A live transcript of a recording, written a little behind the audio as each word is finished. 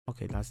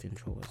Okay, last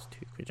intro was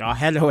too quick. Oh,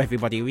 hello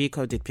everybody,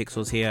 Recoded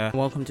Pixels here.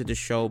 Welcome to the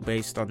show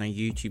based on a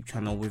YouTube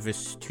channel with a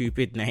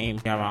stupid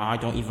name. Yeah, I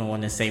don't even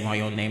want to say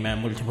my own name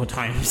multiple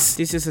times.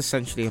 This is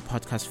essentially a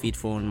podcast feed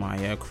for all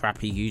my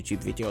crappy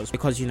YouTube videos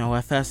because,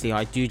 firstly,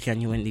 I do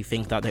genuinely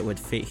think that they would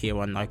fit here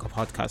on like a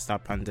podcast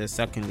app, and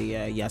secondly,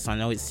 yes, I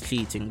know it's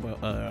cheating,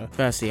 but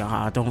firstly,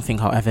 I don't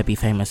think I'll ever be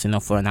famous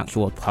enough for an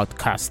actual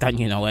podcast,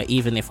 and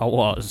even if I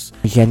was,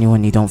 I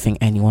genuinely don't think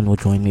anyone will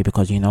join me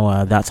because,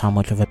 that's how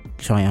much of a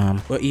bitch I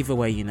am. But either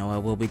way,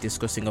 we'll be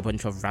discussing a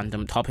bunch of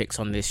random topics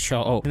on this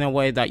show in a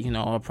way that,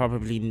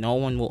 probably no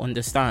one will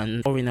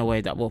understand, or in a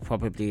way that will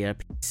probably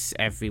piss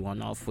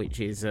everyone off, which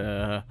is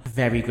a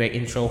very great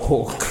intro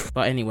hook.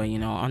 But anyway,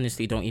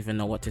 honestly don't even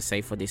know what to say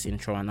for this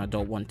intro, and I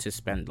don't want to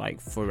spend like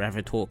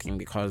forever talking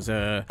because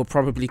we'll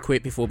probably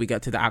quit before we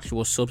get to the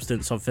actual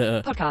substance of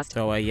the podcast.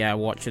 So yeah,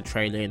 watch a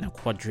trailer in a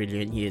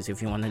quadrillion years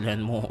if you want to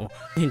learn more.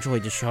 Enjoy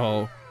the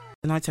show.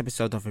 Tonight's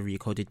episode of a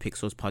Recoded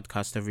Pixels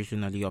podcast,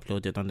 originally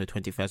uploaded on the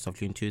 21st of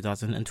June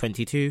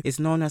 2022, is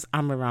known as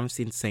Amouranth's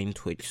Insane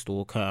Twitch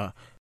Stalker.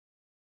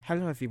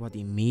 Hello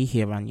everybody, me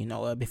here,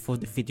 and before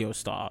the video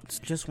starts,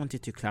 just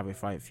wanted to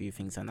clarify a few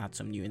things and add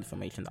some new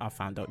information that I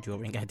found out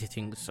during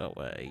editing. So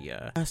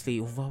yeah.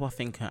 Firstly, although I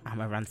think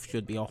Amouranth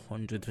should be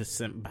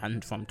 100%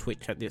 banned from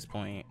Twitch at this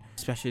point,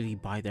 especially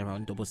by their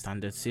own double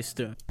standard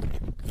system.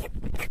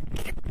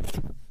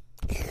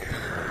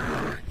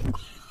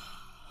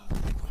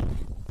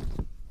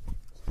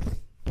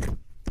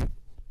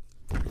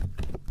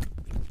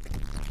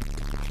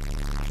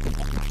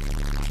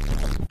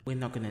 We're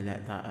not going to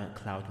let that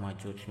cloud my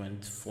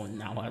judgment for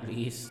now, at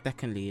least.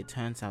 Secondly, it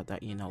turns out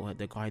that,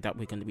 the guy that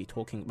we're going to be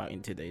talking about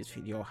in today's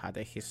video had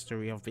a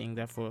history of being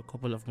there for a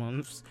couple of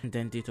months and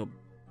then did a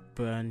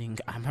burning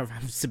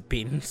Amouranth's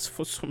bins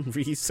for some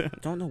reason. I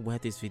don't know where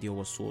this video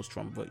was sourced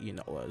from, but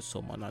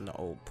someone I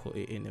know put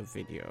it in a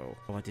video.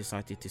 So I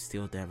decided to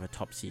steal their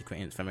top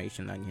secret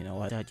information,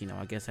 and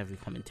I guess every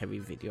commentary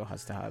video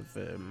has to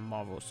have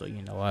moral, so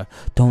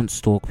don't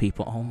stalk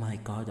people. Oh my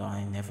god,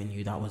 I never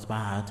knew that was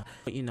bad.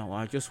 But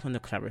I just want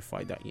to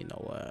clarify that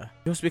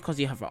just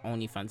because you have an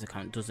OnlyFans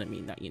account doesn't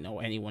mean that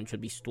anyone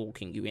should be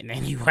stalking you in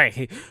any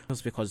way.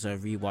 Just because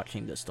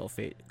rewatching the stuff,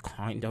 it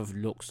kind of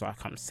looks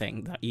like I'm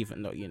saying that,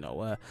 even though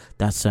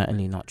that's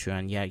certainly not true.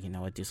 And yeah,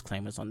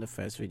 disclaimers on the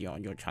first video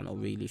on your channel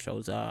really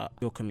shows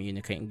you're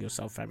communicating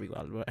yourself very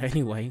well. But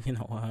anyway,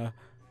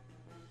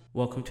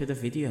 welcome to the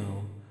video.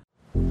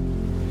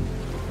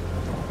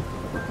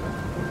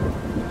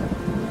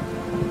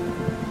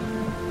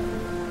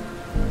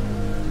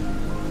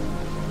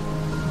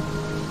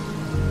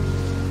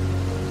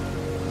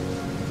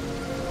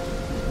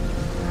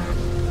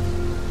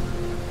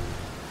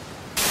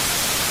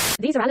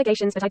 These are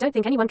allegations, but I don't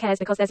think anyone cares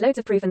because there's loads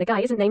of proof and the guy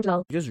isn't named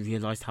lol. I just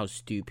realized how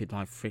stupid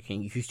my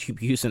freaking YouTube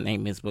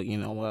username is, but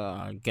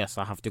I guess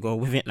I have to go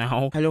with it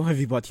now. Hello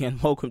everybody,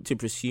 and welcome to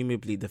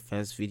presumably the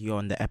first video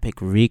on the epic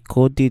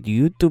Recoded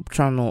YouTube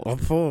channel. I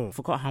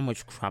forgot how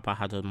much crap I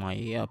had on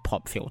my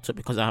pop filter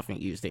because I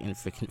haven't used it in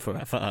freaking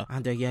forever.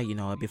 And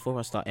yeah, before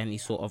I start any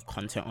sort of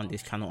content on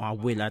this channel, I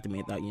will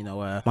admit that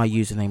my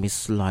username is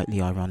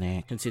slightly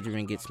ironic,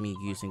 considering it's me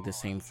using the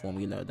same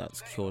formula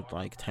that's killed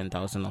like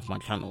 10,000 of my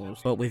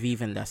channels, but with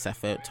even less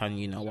effort.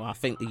 And I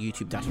think the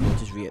YouTube dashboard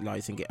is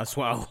realizing it as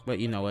well. But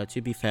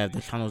to be fair,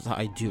 the channels that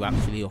I do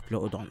actually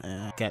upload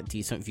on get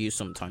decent views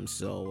sometimes,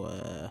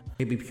 so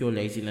maybe pure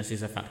laziness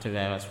is a factor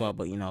there as well.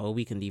 But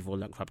we can leave all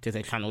that crap to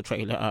the channel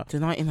trailer.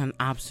 Tonight, in an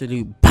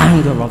absolute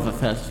banger of a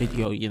first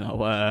video,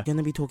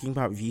 gonna be talking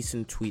about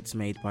recent tweets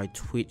made by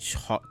Twitch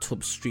hot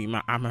tub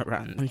streamer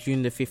Amouranth on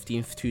June the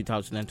 15th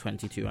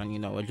 2022.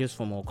 And just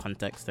for more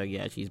context,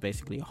 yeah, she's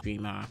basically a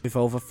streamer with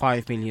over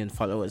 5 million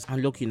followers.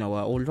 And look,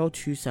 although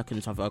 2 seconds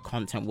of her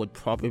content would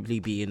probably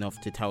be enough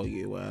to tell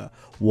you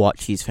what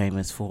she's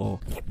famous for,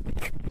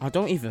 I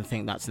don't even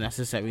think that's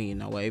necessary.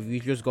 If you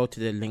just go to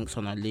the links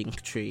on a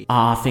link tree,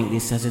 I think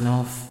this says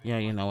enough. Yeah,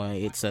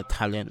 it's a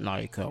talent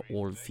like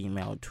all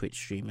female Twitch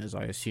streamers,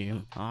 I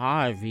assume.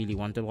 I really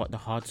wonder what the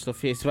hard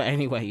stuff is. But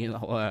anyway,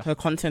 her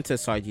content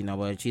aside,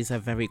 she's a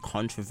very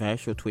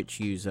controversial Twitch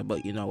user,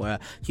 but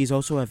she's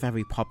also a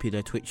very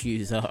popular Twitch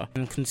user.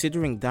 And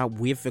considering that,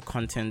 with the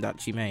content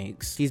that she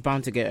makes, she's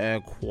bound to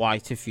get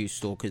quite a few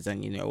stalkers.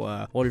 And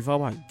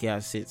although I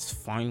guess it's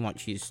fine what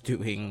she's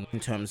doing in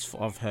terms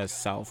of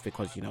herself,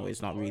 because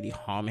it's not really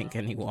harming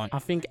anyone, I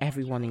think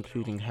everyone,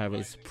 including her,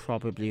 is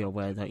probably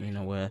aware that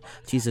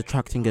she's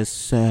attracting a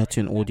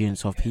certain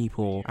audience of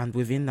people, and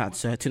within that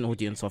certain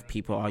audience of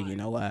people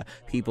are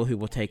people who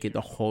will take it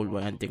the whole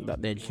way and think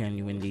that they're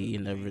genuinely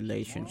in a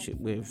relationship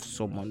with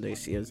someone they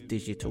see as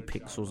digital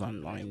pixels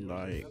online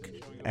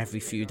like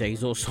every few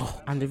days or so.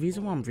 And the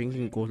reason why I'm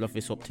bringing all of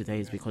this up today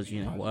is because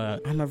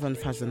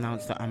Amouranth has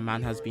announced that a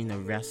man has been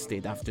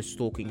arrested after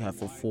stalking her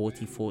for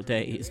 44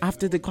 days,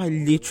 after the guy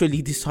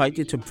literally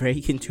decided to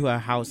break into her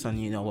house.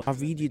 And I'll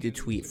read you the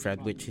tweet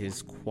thread, which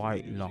is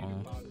quite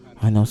long.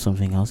 I know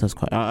something else that's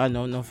quite... I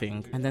know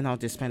nothing. And then I'll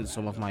dispense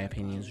some of my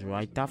opinions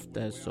right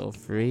after. So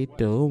 3,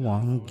 2,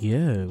 1,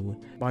 go.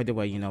 By the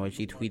way, you know,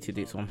 she tweeted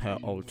it on her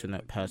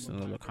alternate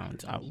personal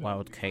account at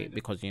Wild Kate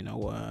because, you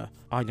know,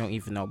 I don't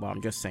even know, but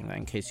I'm just saying that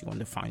in case you want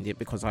to find it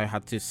because I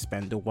had to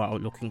spend a while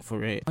looking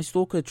for it. My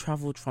stalker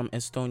travelled from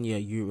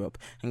Estonia, Europe,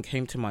 and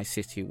came to my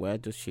city. Where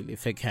does she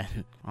live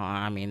again?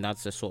 I mean,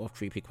 that's a sort of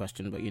creepy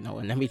question, but, you know,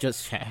 and let me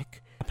just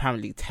check.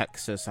 Apparently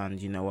Texas,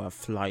 and you know,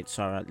 flights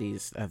are at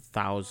least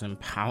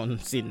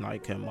 £1,000 in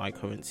like my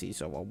currency,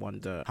 so I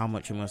wonder how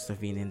much it must have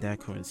been in their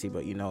currency,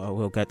 but you know, I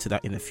will get to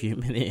that in a few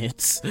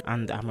minutes.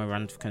 And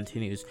Amouranth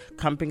continues,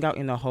 camping out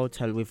in a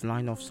hotel with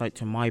line of sight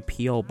to my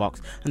PO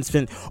box, and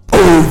spent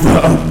over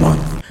a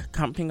month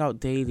camping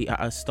out daily at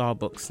a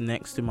Starbucks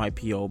next to my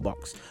PO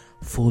box.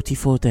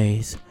 44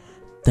 days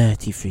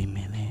 33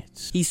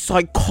 minutes. He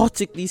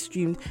psychotically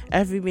streamed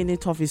every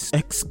minute of his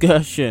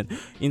excursion,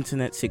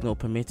 internet signal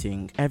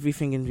permitting,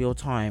 everything in real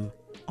time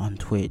on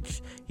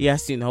Twitch.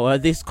 Yes, you know,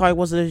 this guy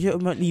was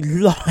legitimately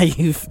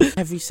live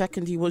every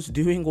second he was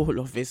doing all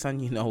of this.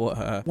 And you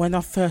know, when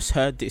I first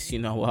heard this, you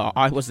know,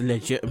 I was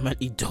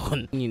legitimately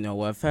done. You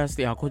know,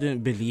 firstly, I couldn't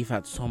believe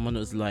that someone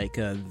was like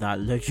that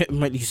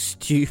legitimately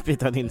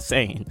stupid and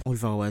insane.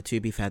 Although to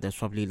be fair, there's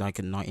probably like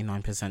a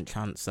 99%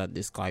 chance that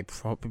this guy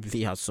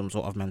probably has some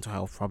sort of mental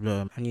health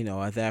problem, and you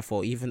know,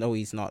 therefore, even though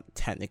he's not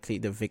technically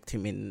the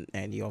victim in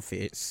any of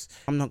it,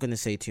 I'm not going to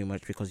say too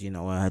much because, you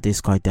know,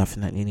 this guy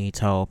definitely needs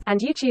help. And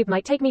YouTube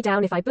might take me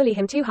down if I bully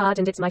him too hard,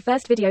 and it's my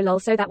first video lol,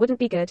 so that wouldn't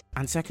be good.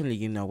 And secondly,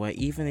 you know,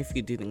 even if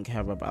you didn't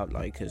care about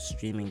like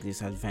streaming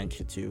this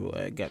adventure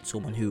to get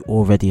someone who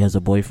already has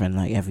a boyfriend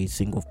like every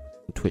single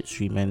Twitch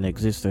streamer in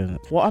existence,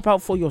 what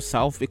about for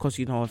yourself? Because,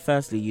 you know,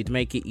 firstly, you'd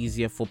make it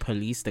easier for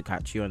police to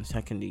catch you, and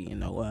secondly, you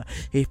know,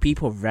 if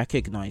people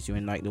recognize you,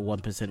 in like the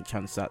 1%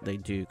 chance that they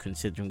do,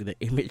 considering the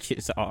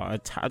images are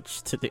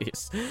attached to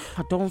this,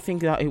 I don't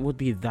think that it would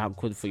be that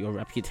good for your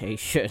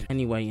reputation.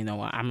 Anyway, you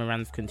know,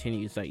 Amouranth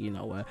continues that, you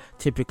know,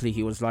 typically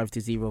he was live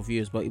to 0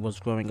 views, but he was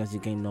growing as he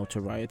gained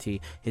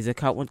notoriety. His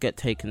account would get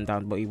taken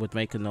down, but he would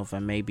make another,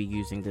 maybe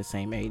using the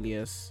same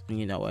alias.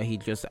 You know,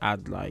 he'd just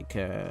add like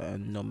a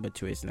number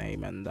to his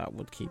name, and that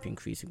would keep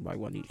increasing by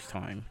 1 each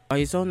time. By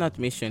his own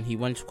admission, he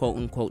went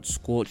quote-unquote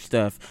scorched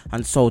earth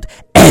and sold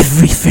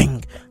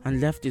everything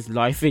and left his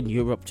life in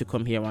Europe to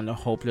come here on a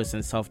hopeless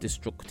and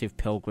self-destructive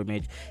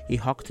pilgrimage. He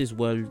hucked his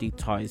worldly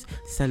ties,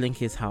 selling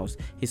his house,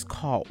 his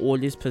car, all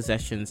his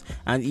possessions,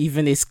 and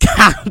even his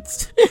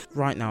cat.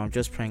 Right now, I'm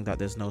just praying that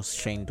there's no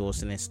Shane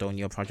Dawson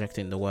Estonia project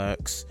in the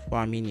works. But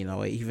I mean, you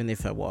know, even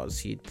if it was,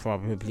 he'd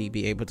probably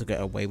be able to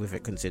get away with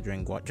it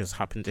considering what just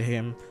happened to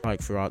him,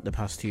 like throughout the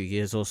past 2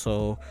 years or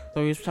so.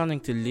 So he's planning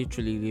to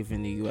literally live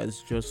in the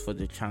US just for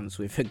the chance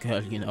with a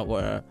girl, you know,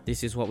 where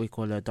this is what we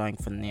call a dying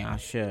for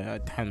Nyasha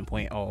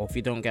 10.0. If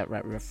you don't get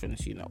that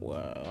reference, you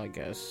know, I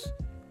guess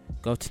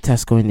go to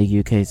Tesco in the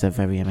UK, is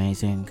very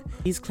amazing.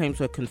 These claims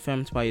were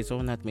confirmed by his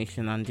own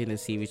admission and in a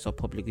series of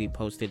publicly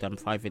posted and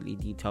privately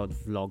detailed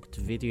vlogged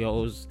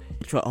videos,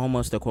 which were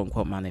almost a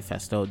quote-unquote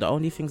manifesto. The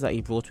only things that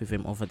he brought with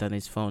him other than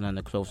his phone and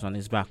the clothes on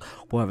his back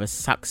were a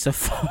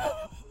saxophone.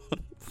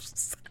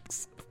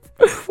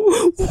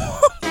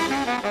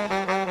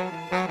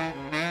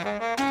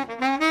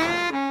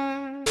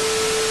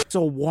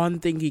 So one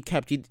thing he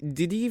kept,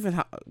 did he even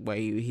have,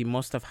 wait, he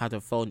must have had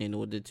a phone in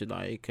order to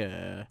like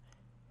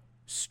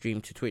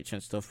stream to Twitch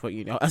and stuff, but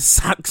you know, a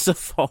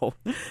saxophone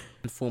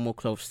and formal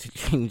clothes to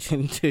change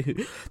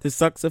into. The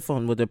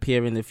saxophone would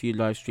appear in a few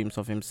live streams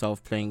of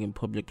himself playing in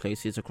public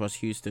places across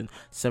Houston,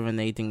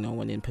 serenading no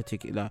one in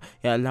particular.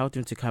 It allowed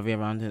him to carry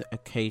around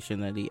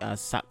occasionally a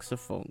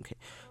saxophone.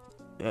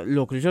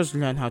 Look, just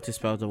learn how to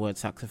spell the word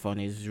saxophone.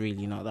 Is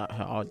really not that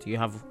hard. You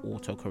have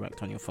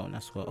autocorrect on your phone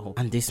as well.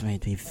 And this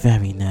made me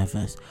very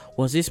nervous.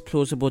 Was this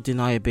plausible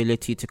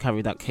deniability to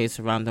carry that case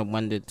around, and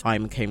when the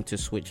time came to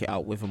switch it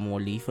out with a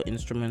more lethal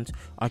instrument?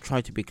 I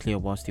tried to be clear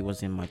whilst he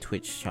was in my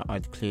Twitch chat.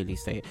 I'd clearly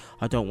say,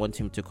 I don't want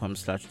him to come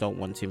 / don't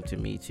want him to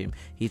meet him.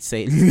 He'd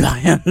say,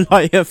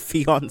 liar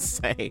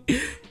fiance,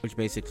 which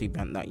basically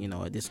meant that, you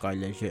know, this guy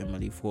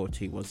legitimately thought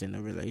he was in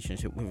a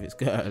relationship with his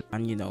girl.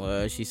 And you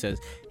know, she says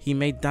he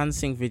made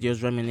dancing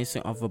videos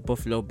reminiscent of a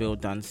Buffalo Bill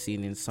dance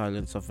scene in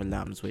Silence of the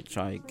Lambs, which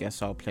I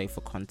guess I'll play for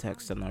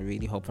context, and I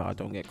really hope that I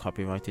don't get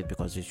copyrighted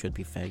because it should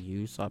be fair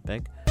use, I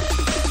beg.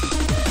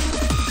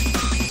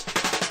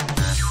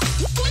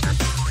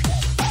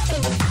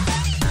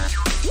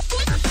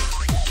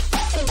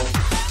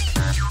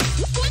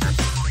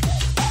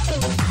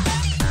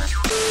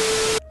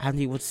 And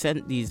he would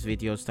send these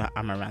videos to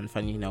Amouranth,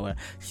 and you know,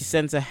 she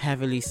sends a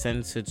heavily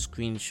censored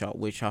screenshot,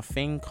 which I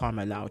think I'm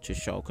allowed to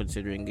show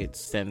considering it's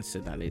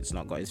censored and it's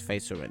not got his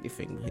face or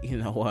anything. But, you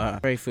know,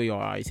 pray for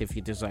your eyes if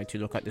you decide to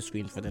look at the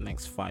screen for the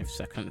next 5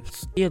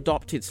 seconds. He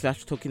adopted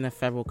 / took in a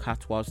feral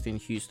cat whilst in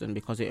Houston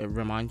because it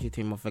reminded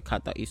him of a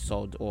cat that he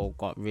sold or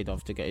got rid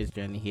of to get his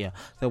journey here.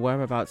 The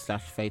whereabouts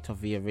 / fate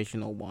of the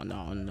original one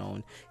are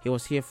unknown. He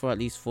was here for at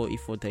least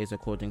 44 days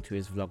according to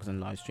his vlogs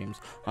and live streams.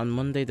 On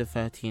Monday the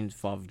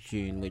 13th of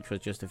June, which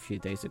was just a few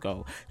days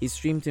ago. He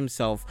streamed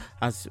himself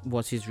as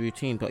was his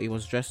routine, but he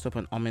was dressed up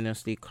and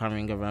ominously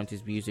carrying around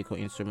his musical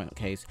instrument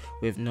case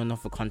with none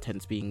of the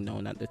contents being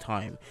known at the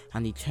time,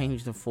 and he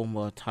changed the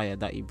formal attire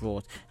that he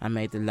brought and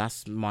made the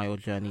last mile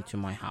journey to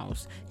my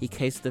house. He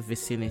cased the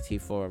vicinity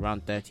for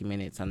around 30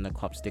 minutes and the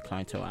cops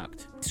declined to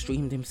act. He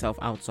streamed himself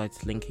outside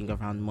slinking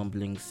around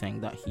mumbling,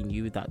 saying that he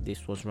knew that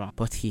this was wrong,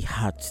 but he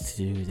had to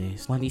do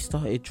this. When he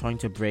started trying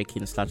to break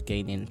in /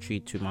 gain entry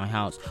to my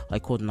house, I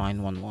called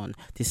 911.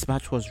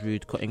 Dispatch was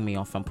rude, cutting me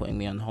off and putting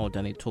me on hold,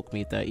 and it took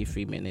me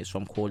 33 minutes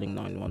from calling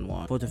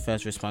 911 for the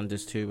first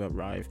responders to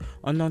arrive.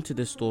 Unknown to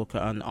the stalker,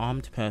 an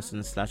armed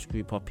person /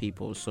 group of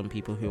people, some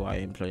people who I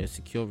employ as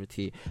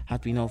security,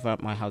 had been over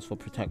at my house for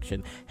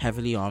protection,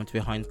 heavily armed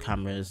behind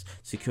cameras,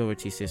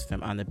 security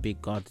system, and a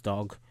big guard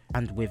dog.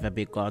 And with a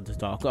big guard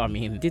dog,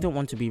 didn't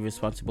want to be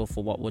responsible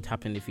for what would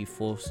happen if he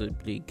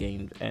forcibly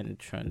gained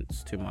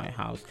entrance to my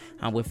house.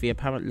 And with the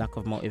apparent lack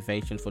of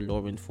motivation for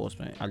law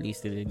enforcement, at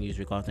least in the news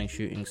regarding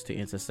shootings, to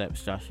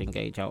intercept /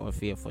 engage out of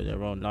fear for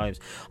their own lives,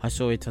 I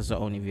saw it as the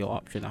only real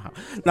option I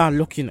have. Now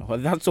look,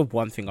 that's the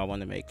one thing I want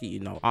to make,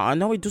 I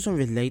know it doesn't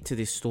relate to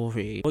this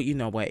story, but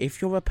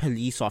if you're a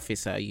police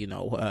officer,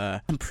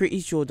 I'm pretty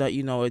sure that,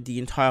 the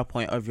entire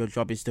point of your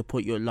job is to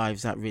put your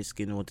lives at risk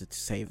in order to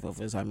save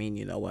others.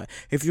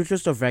 If you're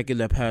just a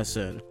regular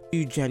person,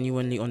 you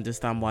genuinely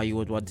understand why you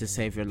would want to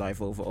save your life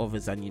over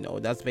others, and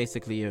that's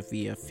basically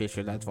the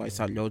official advice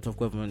that loads of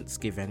governments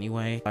give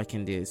anyway. Like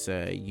in this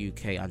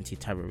UK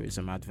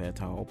anti-terrorism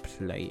advert, I'll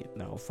play it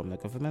now from the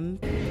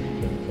government.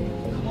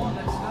 Come on,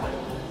 let's go.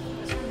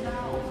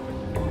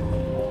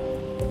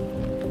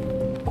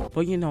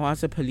 But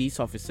as a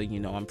police officer,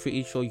 I'm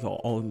pretty sure your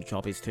own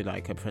job is to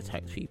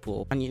protect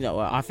people. And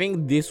I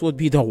think this would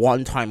be the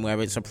one time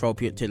where it's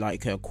appropriate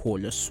to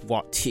call a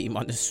SWAT team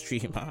on the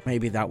streamer.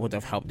 Maybe that would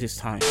have helped this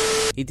time.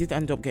 He did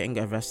end up getting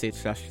arrested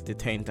 /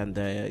 detained, and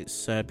the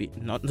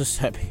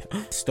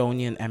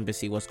Estonian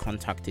embassy was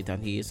contacted,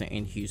 and he isn't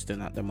in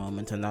Houston at the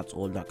moment, and that's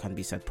all that can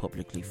be said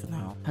publicly for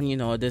now. And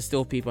there's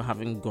still people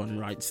having gun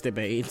rights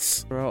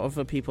debates. There are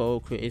other people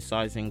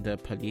criticizing the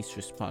police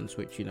response,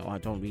 which I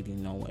don't really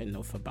know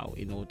enough about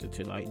in order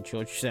to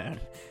judge them.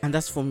 And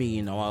that's for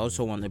me. I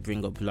also want to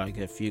bring up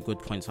a few good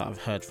points that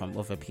I've heard from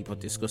other people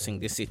discussing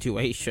this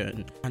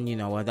situation, and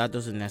that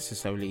doesn't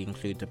necessarily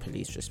include the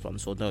police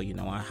response, although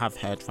I have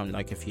heard from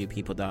a few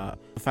people that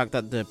the fact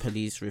that the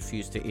police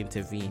refused to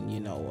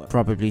intervene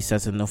probably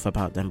says enough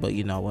about them. But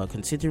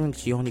considering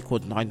she only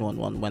called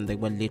 911 when they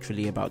were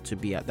literally about to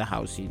be at the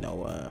house,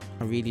 I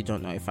really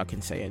don't know if I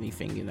can say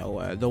anything.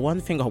 The one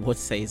thing I would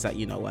say is that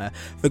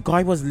the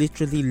guy was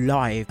literally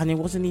live, and it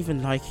wasn't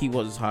even like he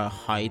was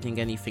hiding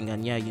anything.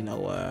 And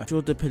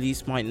sure, the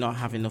police might not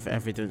have enough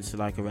evidence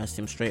to arrest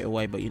him straight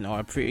away, but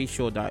I'm pretty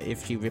sure that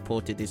if she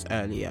reported this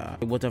earlier,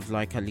 it would have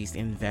at least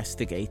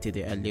investigated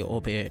it a little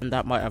bit, and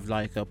that might have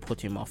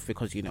put him off,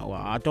 because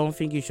I don't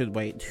think you should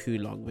wait too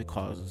long,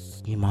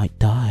 because you might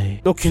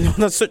die. Look,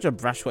 that's such a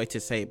brash way to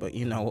say it, but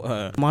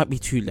it might be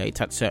too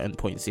late at certain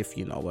points if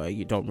you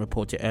don't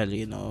report it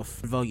early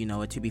enough.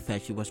 Although to be fair,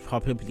 she was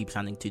probably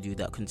planning to do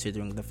that,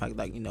 considering the fact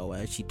that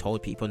she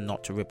told people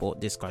not to report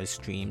this guy's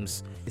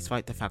streams,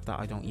 despite the fact that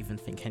I don't even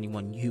think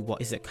anyone knew what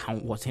his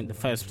account was in the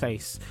first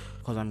place.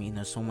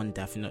 Because someone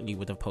definitely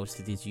would have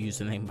posted his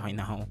username by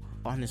now.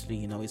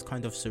 Honestly, it's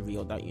kind of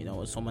surreal that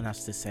someone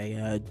has to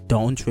say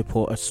don't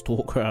report a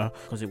stalker,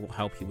 because it will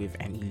help you with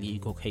any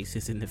legal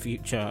cases in the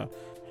future.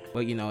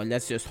 But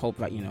let's just hope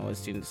that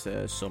since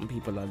some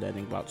people are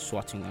learning about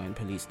swatting in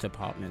police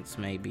departments,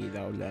 maybe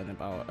they'll learn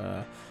about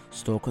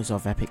stalkers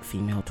of epic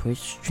female Twitch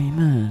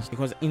streamers.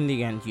 Because in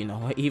the end,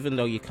 even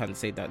though you can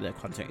say that their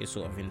content is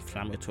sort of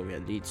inflammatory,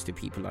 it leads to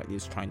people like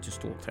this trying to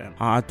stalk them.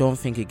 I don't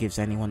think it gives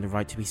anyone the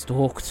right to be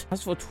stalked.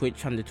 As for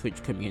Twitch and the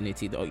Twitch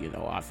community though,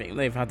 I think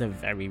they've had a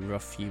very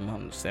rough few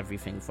months.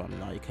 Everything from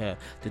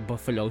the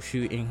Buffalo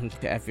shooting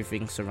to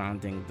everything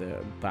surrounding the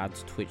bad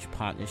Twitch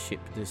partnership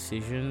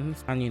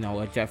decisions. And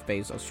Jeff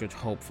Bezos should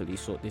hopefully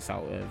sort this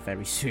out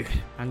very soon.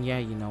 And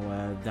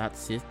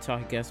that's it,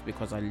 I guess,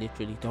 because I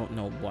literally don't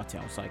know what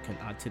else I can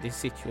add to this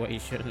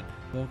situation,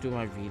 nor do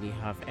I really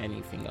have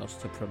anything else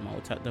to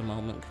promote at the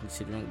moment,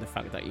 considering the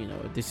fact that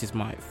this is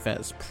my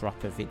first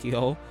proper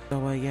video.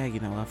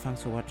 So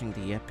thanks for watching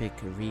the Epic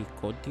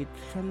Recoded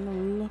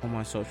channel. All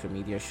my social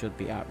media should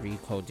be at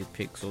Recoded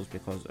Pixels,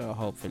 because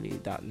hopefully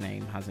that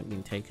name hasn't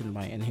been taken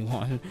by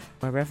anyone.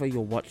 Wherever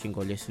you're watching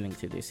or listening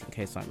to this, in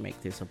case I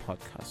make this a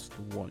podcast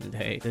one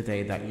day, the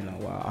day that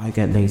I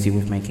get lazy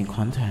with making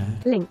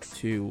content. Links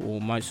to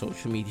all my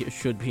social media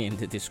should be in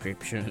the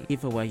description.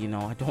 Either way,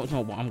 I don't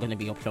know what I'm going to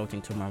be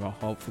uploading tomorrow.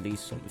 Hopefully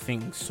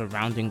something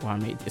surrounding why I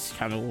made this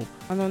channel.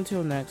 And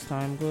until next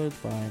time,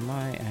 goodbye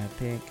my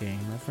epic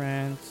gamer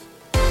friends.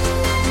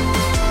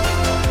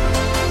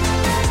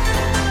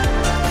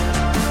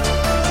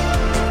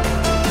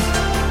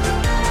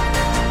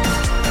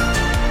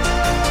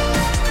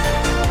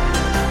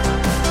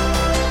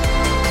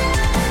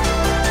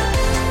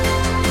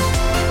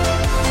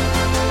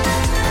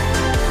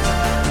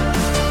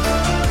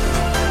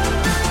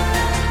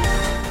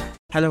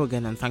 Hello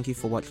again, and thank you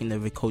for watching the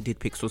Recoded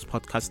Pixels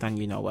podcast. And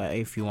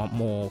if you want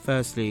more,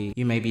 firstly,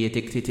 you may be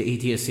addicted to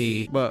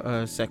idiocy,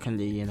 but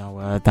secondly,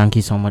 thank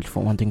you so much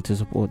for wanting to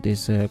support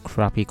this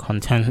crappy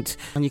content.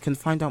 And you can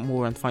find out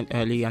more and find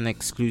early and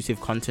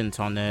exclusive content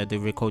on the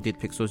Recoded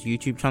Pixels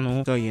YouTube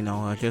channel. So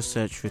just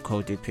search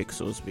Recoded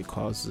Pixels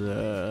because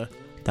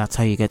that's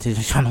how you get to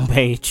the channel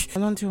page.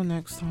 And until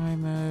next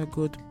time,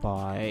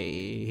 goodbye.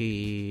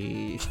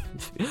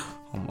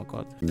 Oh my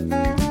god.